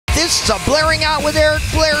This is a Blairing Out with Eric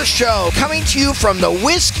Blair show, coming to you from the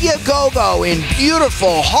Whiskey A Go-Go in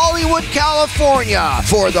beautiful Hollywood, California,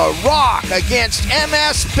 for the Rock Against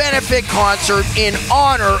MS benefit concert in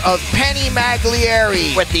honor of Penny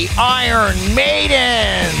Maglieri with the Iron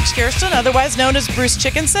Maidens. Kirsten, otherwise known as Bruce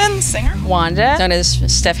Dickinson, singer. Wanda, known as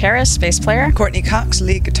Steph Harris, bass player. Courtney Cox,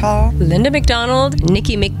 lead guitar. Linda McDonald,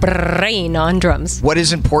 Nikki McBrain on drums. What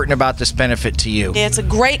is important about this benefit to you? It's a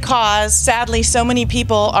great cause. Sadly, so many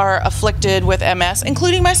people are afflicted with MS,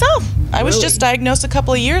 including myself. I was just diagnosed a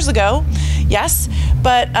couple of years ago, yes.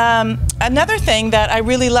 But another thing that I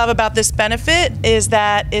really love about this benefit is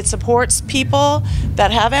that it supports people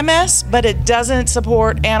that have MS, but it doesn't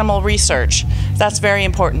support animal research. That's very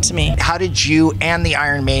important to me. How did you and the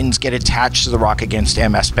Iron Maidens get attached to the Rock Against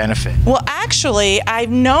MS benefit? Well, actually, I've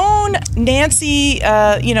known Nancy,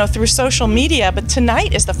 through social media, but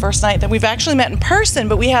tonight is the first night that we've actually met in person.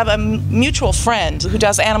 But we have a mutual friend who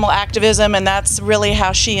does animal activism, and that's really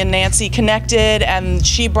how she and Nancy connected, and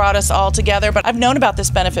she brought us all together. But I've known about this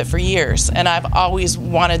benefit for years, and I've always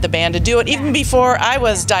wanted the band to do it, even before I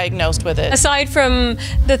was diagnosed with it. Aside from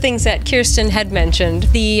the things that Kirsten had mentioned,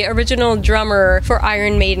 the original drummer for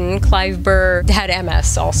Iron Maiden, Clive Burr, had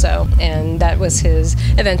MS also, and that was his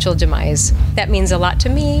eventual demise. That means a lot to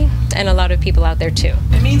me and a lot of people out there too.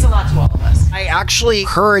 It means a lot to all of us. I actually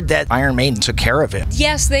heard that Iron Maiden took care of it.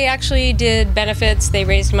 Yes, they actually did benefits, they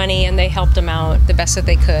raised money, and they helped him out the best that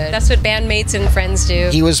they could. That's what bandmates and friends do.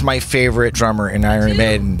 He was my favorite drummer in Iron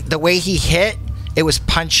Maiden. The way he hit, it was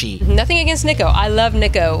punchy. Nothing against Nico. I love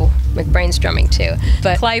Nico McBrain's drumming too.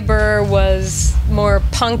 But Clive Burr was more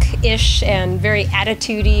punk-ish and very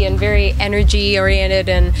attitude-y and very energy-oriented,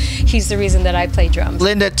 and he's the reason that I play drums.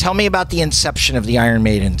 Linda, tell me about the inception of the Iron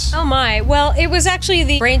Maidens. Oh my. Well, it was actually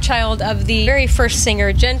the brainchild of the very first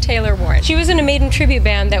singer, Jen Taylor Warren. She was in a Maiden tribute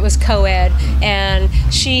band that was co-ed, and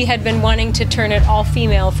she had been wanting to turn it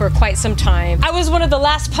all-female for quite some time. I was one of the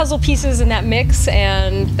last puzzle pieces in that mix,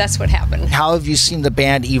 and that's what happened. How have you seen the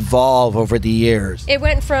band evolve over the years? It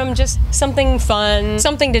went from just something fun,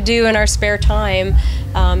 something to do in our spare time,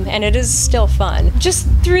 and it is still fun. Just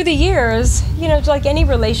through the years, like any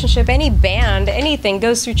relationship, any band, anything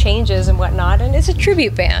goes through changes and whatnot, and it's a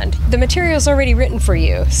tribute band. The material's already written for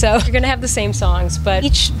you, so you're gonna have the same songs, but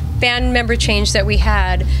each band member change that we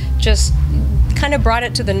had just kind of brought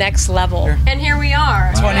it to the next level. Sure. And here we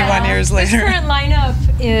are. 21 years later. This current lineup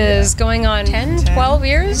is going on 10, 12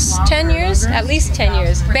 years, 10 years, at least 10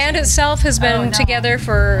 years. The band itself has been together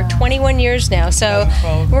for 21 years now, so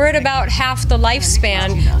we're at about half the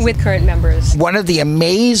lifespan with current members. One of the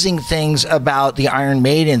amazing things about the Iron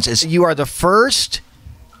Maidens is you are the first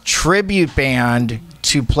tribute band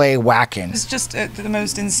to play Wacken. It's just the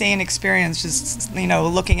most insane experience, just,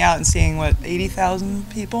 looking out and seeing, 80,000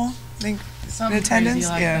 people, I think, in attendance?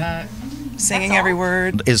 Like that. Singing every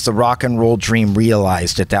word. Is the rock and roll dream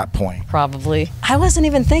realized at that point? Probably. I wasn't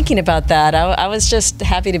even thinking about that. I was just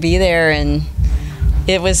happy to be there, and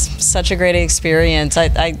it was such a great experience.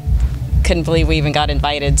 I couldn't believe we even got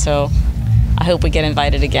invited, so I hope we get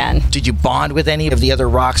invited again. Did you bond with any of the other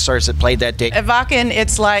rock stars that played that day? At Wacken,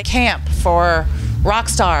 it's like camp for rock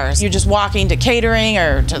stars. You're just walking to catering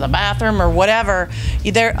or to the bathroom or whatever.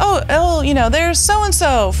 There's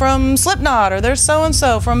so-and-so from Slipknot, or there's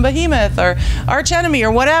so-and-so from Behemoth or Arch Enemy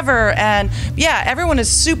or whatever. And yeah, everyone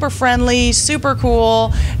is super friendly, super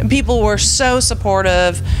cool, and people were so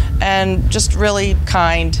supportive and just really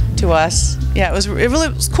kind to us. Yeah, it really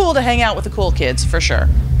was cool to hang out with the cool kids, for sure.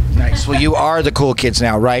 Nice. Well, you are the cool kids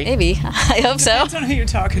now, right? Maybe. I hope so. Depends on who you're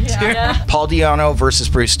talking to. Yeah. Paul DiAnno versus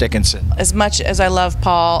Bruce Dickinson. As much as I love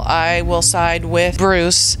Paul, I will side with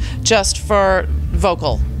Bruce just for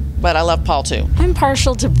vocal, but I love Paul too. I'm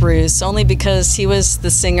partial to Bruce, only because he was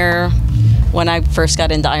the singer when I first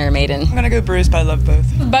got into Iron Maiden. I'm gonna go Bruce, but I love both.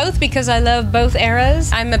 Both, because I love both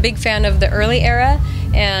eras. I'm a big fan of the early era,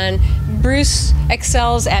 and Bruce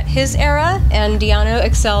excels at his era, and DiAnno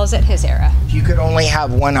excels at his era. If you could only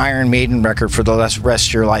have one Iron Maiden record for the rest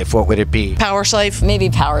of your life, what would it be? Power Slave. Maybe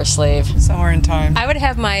Power Slave. Somewhere in time. I would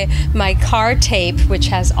have my car tape, which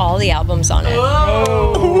has all the albums on it.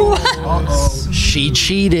 Oh. She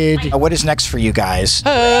cheated. What is next for you guys?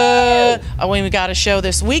 We got a show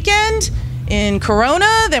this weekend in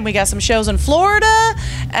Corona, then we got some shows in Florida,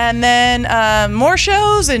 and then more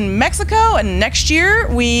shows in Mexico, and next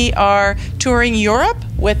year we are touring Europe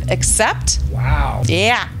with Accept. Wow.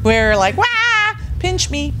 Yeah, we're like, wah, pinch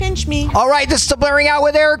me, pinch me. All right, this is the Blairing Out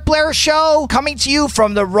with Eric Blair show, coming to you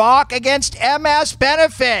from the Rock Against MS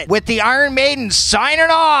benefit with the Iron Maidens signing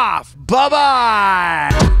off. Bye-bye.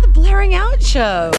 The Blairing Out show.